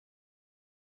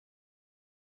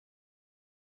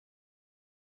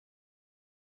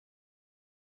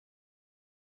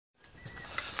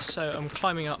So I'm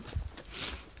climbing up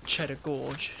Cheddar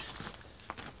Gorge,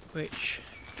 which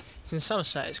is in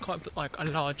Somerset. It's quite like a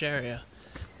large area,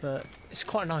 but it's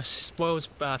quite nice. It's world's,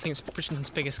 I think it's Britain's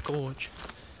biggest gorge.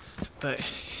 But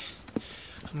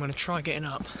I'm going to try getting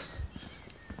up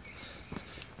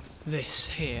this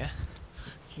here.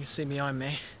 You can see behind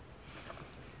me,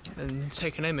 and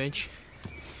take an image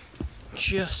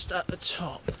just at the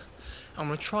top. I'm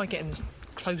going to try getting as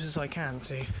close as I can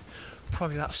to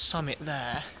probably that summit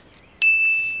there,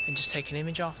 and just take an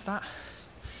image after that.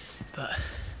 But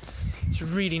it's a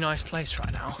really nice place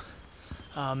right now.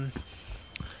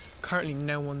 Currently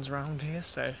no one's around here,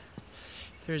 so if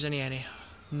there is any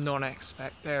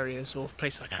non-expect areas or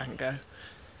places I can't go,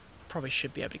 probably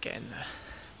should be able to get in there.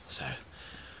 So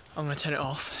I'm going to turn it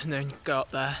off and then go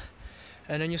up there,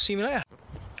 and then you'll see me later.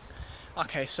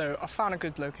 Okay, so I found a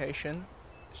good location.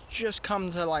 It's just come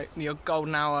to like the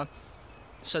golden hour,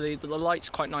 so the light's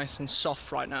quite nice and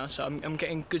soft right now, so I'm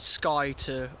getting good sky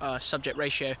to subject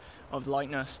ratio of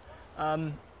lightness.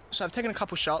 So I've taken a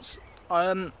couple shots.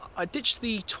 I ditched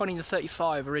the 20 to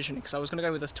 35 originally because I was going to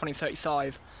go with the 20 to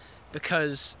 35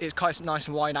 because it's quite nice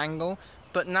and wide angle.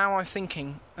 But now I'm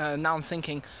thinking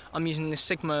I'm using the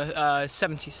Sigma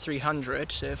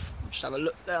 7300. So if just have a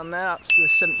look down there, that's the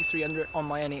 7300 on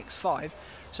my NEX5.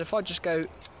 So if I just go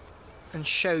and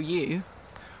show you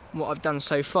what I've done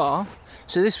so far.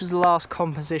 So this was the last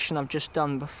composition I've just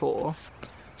done before.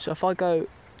 So if I go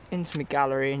into my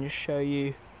gallery and just show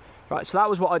you, right, so that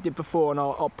was what I did before, and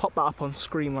I'll pop that up on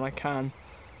screen when I can.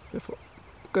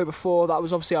 Before that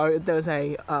was obviously there was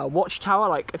a watchtower,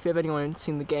 like if anyone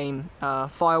seen the game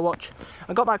Firewatch.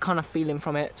 I got that kind of feeling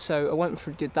from it, so I went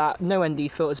through, did that. No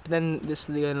ND filters, but then this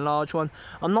is the enlarged one.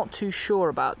 I'm not too sure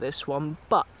about this one,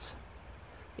 but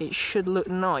it should look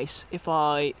nice if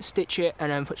I stitch it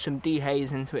and then put some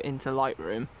dehaze into it into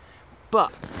Lightroom.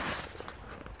 But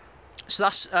so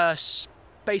that's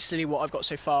basically what I've got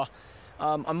so far.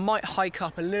 I might hike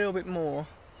up a little bit more.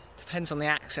 Depends on the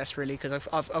access really, because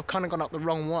I've kind of gone up the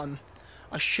wrong one.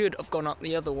 I should have gone up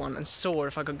the other one and saw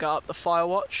if I could go up the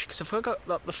Firewatch, because if I got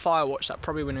up the Firewatch that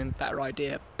probably would have been a better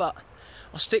idea, but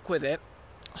I'll stick with it.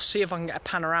 I'll see if I can get a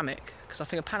panoramic, because I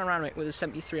think a panoramic with a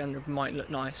 7300 might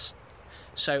look nice.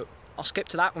 So I'll skip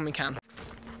to that when we can.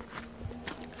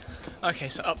 Okay,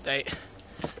 so update.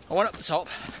 I went up the top,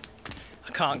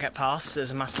 I can't get past,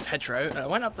 there's a massive hedgerow, and I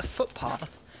went up the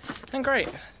footpath, and great,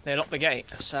 they locked the gate,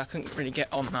 so I couldn't really get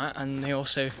on that, and they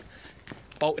also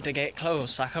bolted the gate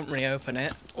closed, so I couldn't really open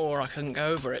it, or I couldn't go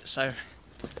over it, so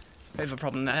bit of a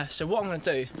problem there. So what I'm going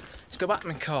to do is go back to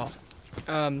my car,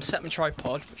 set my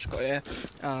tripod, which I've got here,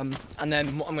 and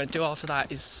then what I'm going to do after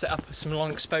that is set up some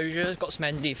long exposures. Got some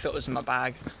ND filters in my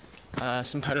bag,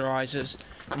 some polarizers,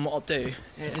 and what I'll do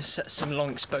is set some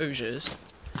long exposures,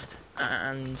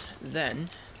 and then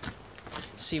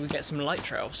see if we get some light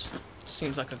trails.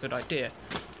 Seems like a good idea.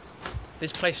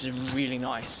 This place is really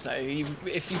nice, so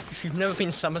if you've never been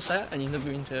to Somerset and you've never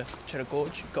been to Cheddar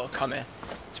Gorge, you've got to come here.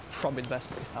 It's probably the best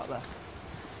place out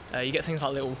there. You get things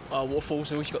like little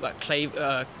waterfalls, you've got that cave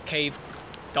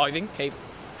diving,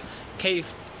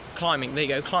 cave climbing, there you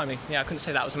go, climbing. Yeah, I couldn't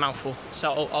say that, was a mouthful.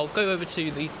 So I'll go over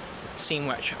to the scene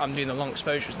which I'm doing the long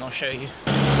exposures and I'll show you.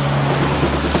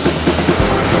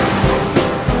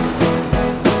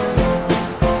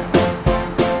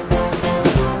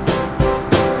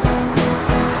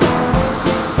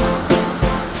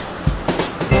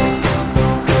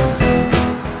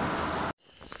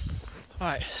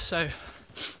 Alright, so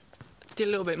did a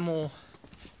little bit more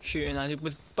shooting. I did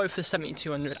with both the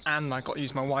 7200 and I got to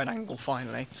use my wide angle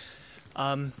finally.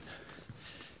 Around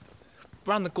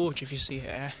the gorge, if you see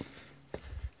here,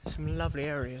 some lovely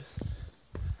areas.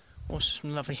 Also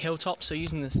some lovely hilltops, so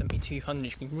using the 7200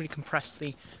 you can really compress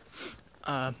the,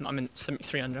 I'm in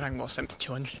 7300 angle,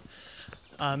 7200.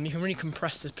 You can really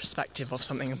compress the perspective of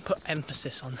something and put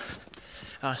emphasis on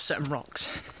certain rocks.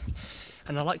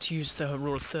 And I like to use the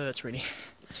rule of thirds really.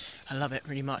 I love it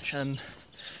really much. And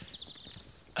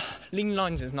lean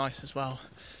lines is nice as well,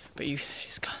 but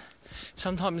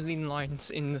sometimes lean lines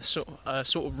in the sort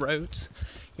of roads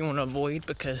you want to avoid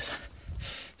because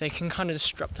they can kind of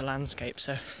disrupt the landscape.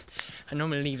 So I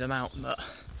normally leave them out. But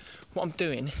what I'm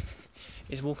doing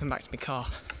is walking back to my car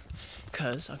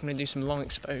because I'm going to do some long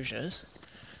exposures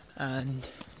and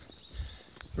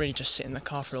really just sit in the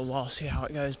car for a while, see how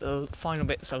it goes. But the final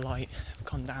bits of light have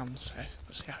gone down, so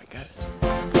we'll see how it goes.